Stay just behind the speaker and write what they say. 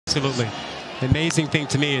Absolutely. The amazing thing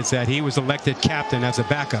to me is that he was elected captain as a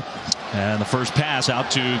backup. And the first pass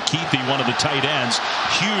out to Kuithe, one of the tight ends.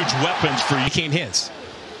 Huge weapons for you. Became his.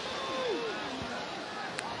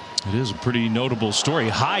 It is a pretty notable story.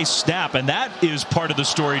 High snap, and that is part of the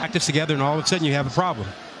story. Practice together, and all of a sudden you have a problem.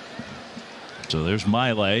 So there's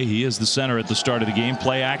Bamidele. He is the center at the start of the game.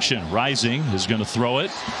 Play action. Rising is going to throw it.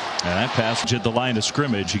 And that pass hit the line of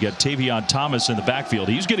scrimmage. You got Tavion Thomas in the backfield.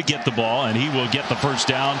 He's going to get the ball, and he will get the first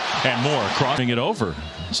down and more. Crossing it over.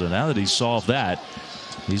 So now that he's solved that,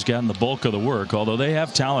 he's gotten the bulk of the work, although they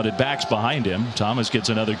have talented backs behind him. Thomas gets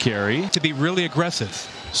another carry. To be really aggressive.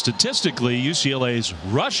 Statistically, UCLA's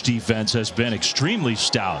rush defense has been extremely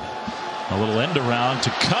stout. A little end around to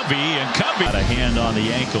Covey, and Covey got a hand on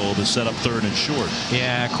the ankle to set up 3rd and short.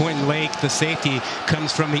 Yeah, Queentin Lake, the safety,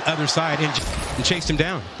 comes from the other side and chased him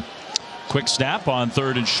down. Quick snap on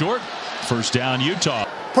 3rd and short. First down, Utah.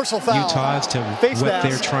 Personal foul. Utah is to Face what mask.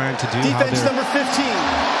 they're trying to do. Defense number 15. 50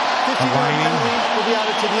 penalty will be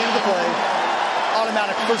added to the end of the play.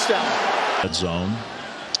 Automatic first down. Red zone.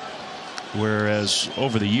 Whereas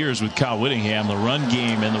over the years with Whittingham, the run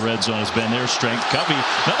game in the red zone has been their strength. Covey,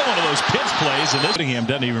 another one of those pitch plays, and this Whittingham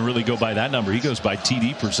doesn't even really go by that number. He goes by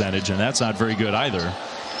TD percentage, and that's not very good either.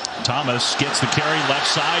 Thomas gets the carry left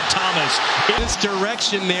side. Thomas. This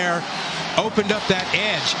direction there opened up that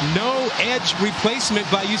edge. No edge replacement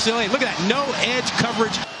by UCLA. Look at that. No edge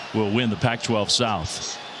coverage. Will win the Pac-12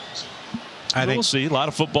 South. I think we'll see. A lot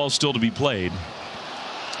of football still to be played.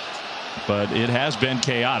 But it has been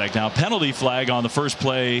chaotic. Now, penalty flag on the first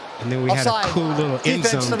play. And then we had a cool little end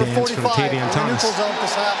zone dance from Tavion Thomas.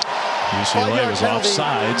 UCLA was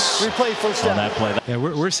offsides on that play. Yeah,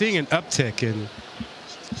 we're seeing an uptick in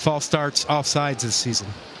false starts, offsides this season.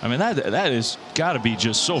 I mean, that has got to be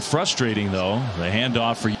just so frustrating, though. The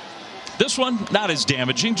handoff for this one, not as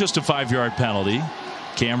damaging, just a 5-yard penalty.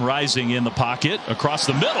 Cam Rising in the pocket across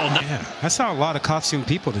the middle. Yeah, I saw a lot of costume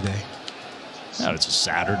people today. Yeah, it's a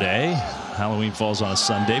Saturday. Halloween falls on a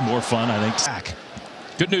Sunday. More fun, I think. Back.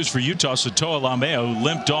 Good news for Utah. Sataoa Laumea, who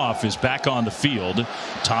limped off, is back on the field.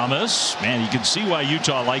 Thomas, man, you can see why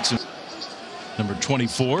Utah likes him. Number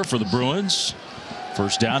 24 for the Bruins.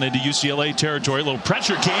 First down into UCLA territory. A little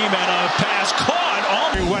pressure came and a pass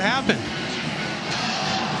caught on. What happened?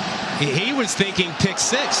 He was thinking pick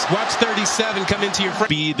 6. Watch 37 come into your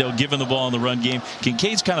speed. They'll give him the ball in the run game.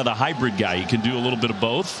 Kincaid's kind of the hybrid guy. He can do a little bit of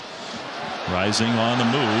both. Rising on the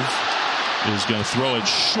move is going to throw it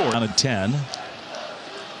short on a 10.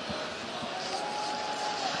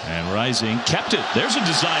 And Rising kept it. There's a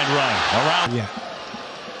design run around. Yeah.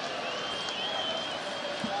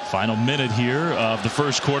 Final minute here of the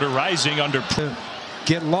first quarter. Rising under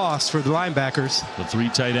get lost for the linebackers. The 3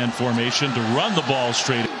 tight end formation to run the ball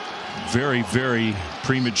straight. Very, very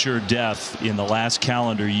premature death in the last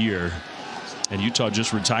calendar year. And Utah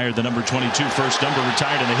just retired the number 22, first number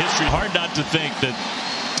retired in the history. Hard not to think that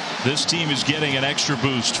this team is getting an extra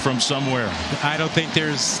boost from somewhere. I don't think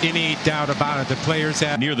there's any doubt about it. The players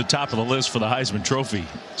have near the top of the list for the Heisman Trophy,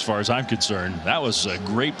 as far as I'm concerned. That was a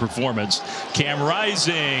great performance. Cam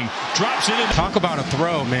Rising drops it in. Talk about a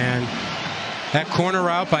throw, man. That corner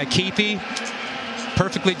route by Kuithe,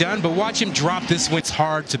 perfectly done. But watch him drop this one. It's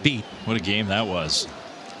hard to beat. What a game that was.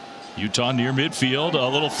 Utah near midfield, a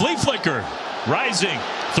little flea flicker. Rising,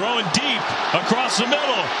 throwing deep across the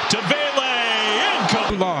middle to Blaylock.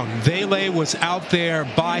 Too long. Blaylock was out there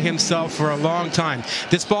by himself for a long time.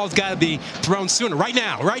 This ball's got to be thrown sooner. Right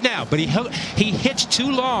now. But he hitched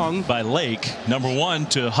too long. By Lake, number 1,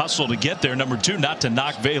 to hustle to get there. Number 2, not to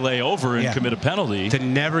knock Blaylock over and commit a penalty. To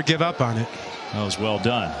never give up on it. That was well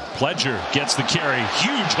done. Pledger gets the carry.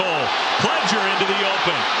 Huge hole. Pledger into the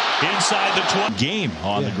open. Inside the 20. Game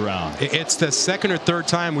on the ground. It's the 2nd or 3rd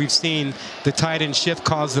time we've seen the tight end shift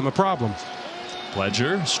cause them a problem.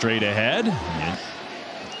 Pledger straight ahead.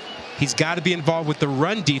 He's got to be involved with the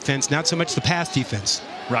run defense, not so much the pass defense.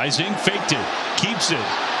 Rising, faked it, keeps it.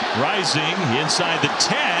 Rising inside the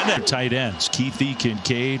 10. Tight ends, Kuithe,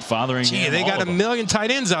 Kincaid, Fotheringham. Gee, they got a million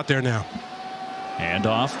tight ends out there now.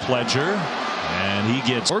 Handoff, Pledger. And he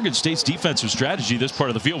gets Oregon State's defensive strategy. This part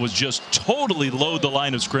of the field was just totally load the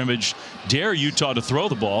line of scrimmage, dare Utah to throw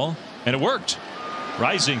the ball, and it worked.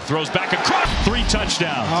 Rising throws back across. 3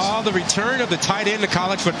 touchdowns. Oh, the return of the tight end to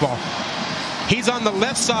college football. He's on the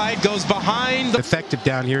left side, goes behind. Effective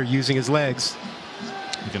down here using his legs.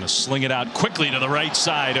 He's going to sling it out quickly to the right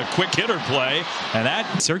side. A quick hitter play. And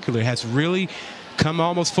that circular has really come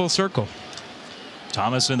almost full circle.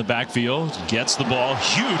 Thomas in the backfield gets the ball.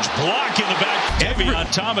 Huge block in the back. Heavy on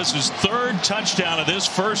Thomas's 3rd touchdown of this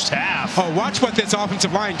first half. Oh, watch what this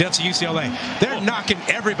offensive line does to UCLA. They're knocking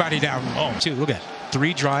everybody down. Oh, look at it.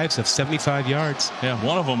 3 drives of 75 yards. Yeah,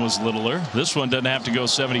 one of them was littler. This one doesn't have to go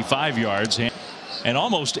 75 yards. And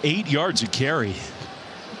almost 8 yards a carry.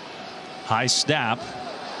 High snap.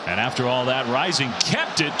 And after all that, Rising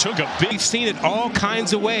kept it, took a big... We've seen it all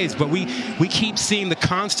kinds of ways, but we keep seeing the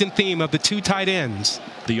constant theme of the 2 tight ends.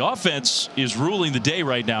 The offense is ruling the day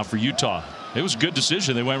right now for Utah. It was a good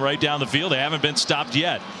decision. They went right down the field. They haven't been stopped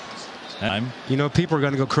yet. You know, people are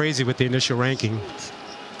going to go crazy with the initial ranking.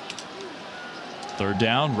 3rd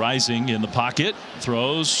down, Rising in the pocket,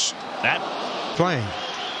 throws that. Playing.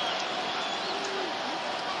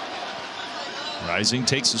 Rising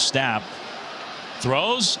takes a snap.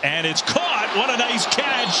 Throws, and it's caught. What a nice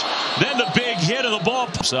catch. Then the big hit of the ball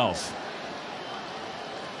himself.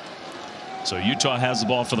 So Utah has the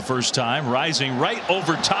ball for the first time. Rising right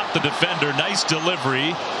over top the defender. Nice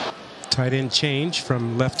delivery. Tight end change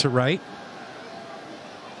from left to right.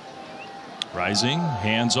 Rising,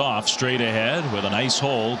 hands off, straight ahead with a nice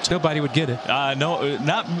hole. Nobody would get it. No,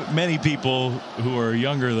 not many people who are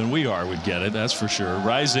younger than we are would get it. That's for sure.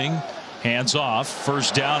 Rising. Hands off,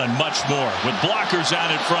 1st down, and much more with blockers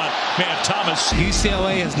out in front. Man, Thomas.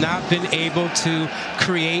 UCLA has not been able to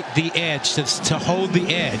create the edge, to hold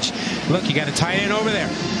the edge. Look, you got a tight end over there.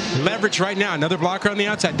 Leverage right now. Another blocker on the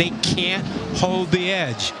outside. They can't hold the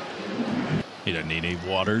edge. He doesn't need any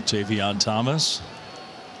water. Tavion Thomas.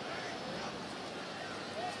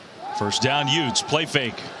 1st down, Utes. Play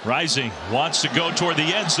fake. Rising wants to go toward the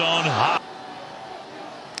end zone.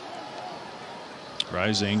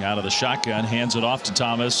 Rising out of the shotgun, hands it off to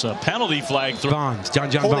Thomas. A penalty flag. Bonds, John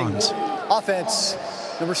Bonds. Offense,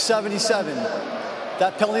 number 77.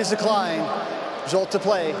 That penalty is declined. Result to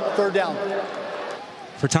play, 3rd down.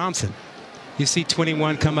 For Thompson. You see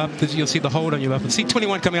 21 come up. You'll see the hold on your left. See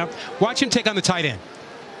 21 coming up. Watch him take on the tight end.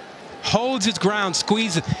 Holds his ground,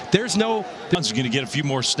 squeezes. There's no. He's going to get a few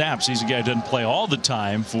more snaps. He's a guy who doesn't play all the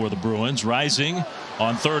time for the Bruins. Rising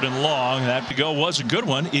on 3rd and long. That to go was a good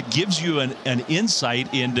one. It gives you an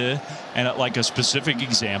insight into, and like a specific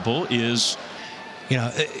example is, you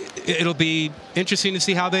know, it'll be interesting to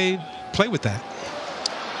see how they play with that.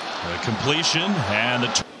 The completion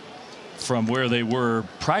and from where they were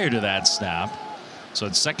prior to that snap. So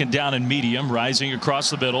it's 2nd down and medium. Rising across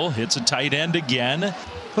the middle, hits a tight end again.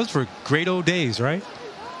 Those were great old days, right?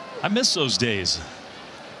 I miss those days.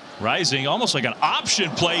 Rising almost like an option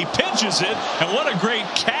play, pitches it, and what a great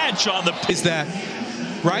catch on the. Is that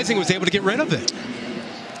Rising was able to get rid of it.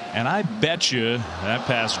 And I bet you that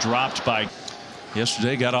pass dropped by.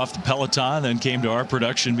 Yesterday got off the Peloton, then came to our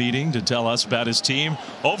production meeting to tell us about his team.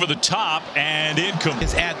 Over the top and incomplete.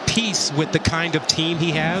 Is at peace with the kind of team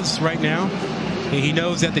he has right now. He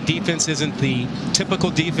knows that the defense isn't the typical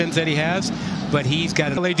defense that he has, but he's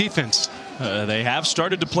got a LA defense. They have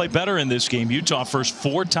started to play better in this game. Utah, first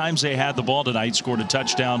 4 times they had the ball tonight, scored a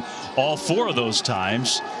touchdown all 4 of those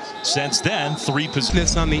times. Since then, 3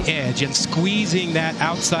 possessions on the edge and squeezing that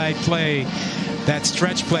outside play, that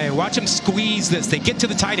stretch play. Watch them squeeze this. They get to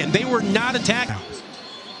the tight end. They were not attacked.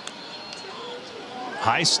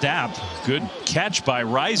 High snap. Good catch by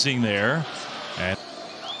Rising there. And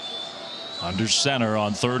under center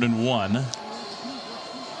on 3rd and 1.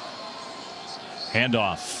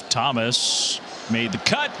 Handoff. Thomas made the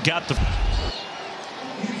cut. Got the.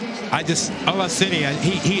 Olaseni,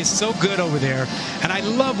 he is so good over there, and I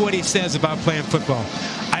love what he says about playing football.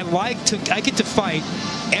 I get to fight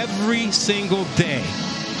every single day,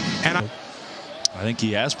 and I think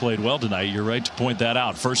he has played well tonight. You're right to point that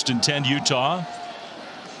out. 1st and 10, Utah.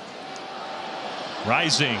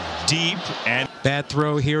 Rising deep and bad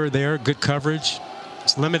throw here or there. Good coverage.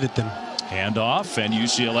 It's limited them. Handoff and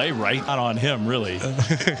UCLA right on him, really.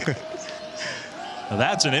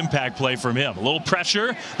 That's an impact play from him. A little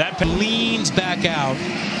pressure. That leans back out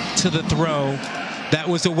to the throw that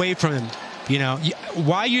was away from him. You know,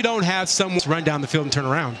 why you don't have someone run down the field and turn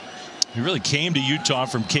around. He really came to Utah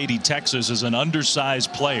from Katy, Texas as an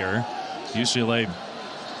undersized player. UCLA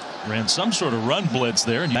ran some sort of run blitz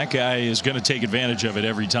there, and that guy is going to take advantage of it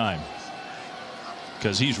every time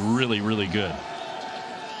because he's really, really good.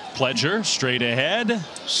 Pledger straight ahead.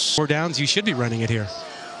 4 downs, you should be running it here.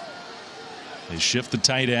 They shift the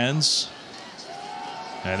tight ends.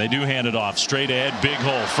 And they do hand it off. Straight ahead, big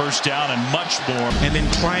hole. 1st down and much more. And then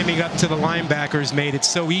climbing up to the linebackers made it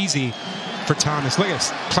so easy for Thomas. Look at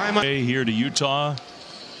this. Climb up. Here to Utah.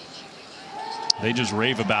 They just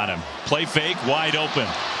rave about him. Play fake, wide open.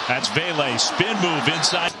 That's Vele. Spin move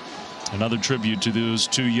inside. Another tribute to those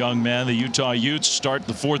 2 young men. The Utah Utes start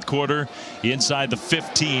the 4th quarter inside the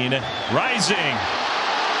 15. Rising.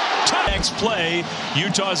 Next play,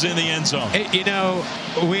 Utah's in the end zone. You know,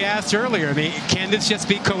 we asked earlier, I mean, can this just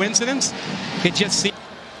be coincidence? It just seemed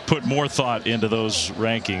put more thought into those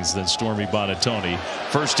rankings than Stormy Bonatoni.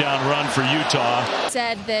 First down run for Utah.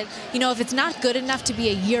 Said that, you know, if it's not good enough to be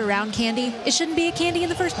a year-round candy, it shouldn't be a candy in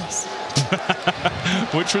the first place.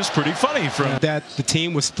 Which was pretty funny from that the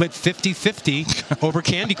team was split 50-50 over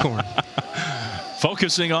candy corn.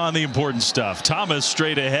 Focusing on the important stuff. Thomas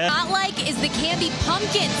straight ahead. Not like is the candy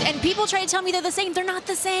pumpkins, and people try to tell me they're the same. They're not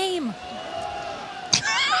the same.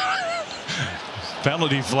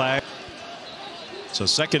 Penalty flag. So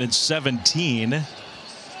 2nd and 17.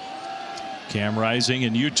 Cam Rising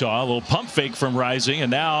in Utah. A little pump fake from Rising, and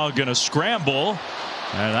now going to scramble.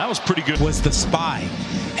 And that was pretty good. Was the spy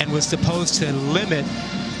and was supposed to limit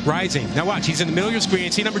Rising. Now watch, he's in the middle of your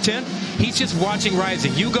screen. See number 10? He's just watching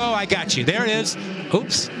Rising. You go, I got you. There it is.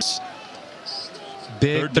 Oops.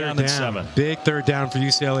 Big third down. 7. Big third down for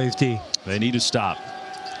UCLA's D. They need to stop.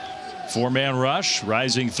 4-man rush.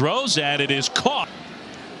 Rising throws, and it is caught.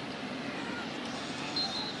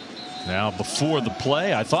 Now before the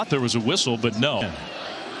play, I thought there was a whistle, but no.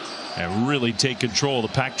 And really take control of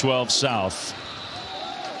the Pac-12 South.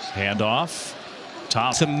 Handoff.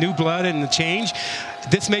 Top. Some new blood in the change.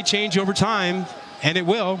 This may change over time, and it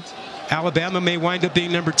will. Alabama may wind up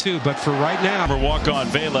being number 2, but for right now. Walk-on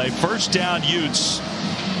Vele. First down Utes.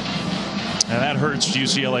 And that hurts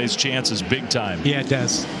UCLA's chances big time. Yeah, it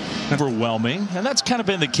does. Overwhelming, and that's kind of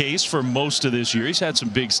been the case for most of this year. He's had some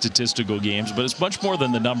big statistical games, but it's much more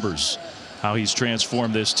than the numbers. How he's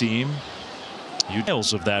transformed this team.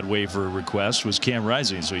 Details of that waiver request was Cam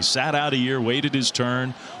Rising. So he sat out a year, waited his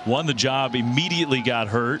turn, won the job, immediately got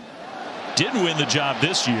hurt. Didn't win the job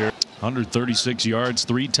this year. 136 yards,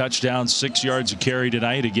 3 touchdowns, 6 yards a carry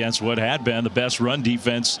tonight against what had been the best run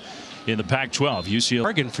defense in the Pac-12. UCLA.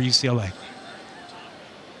 Bargain for UCLA.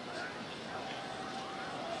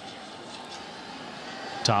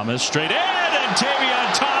 Thomas straight in, and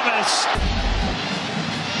Tavion Thomas.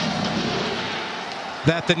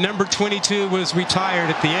 That the number 22 was retired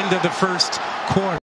at the end of the first quarter.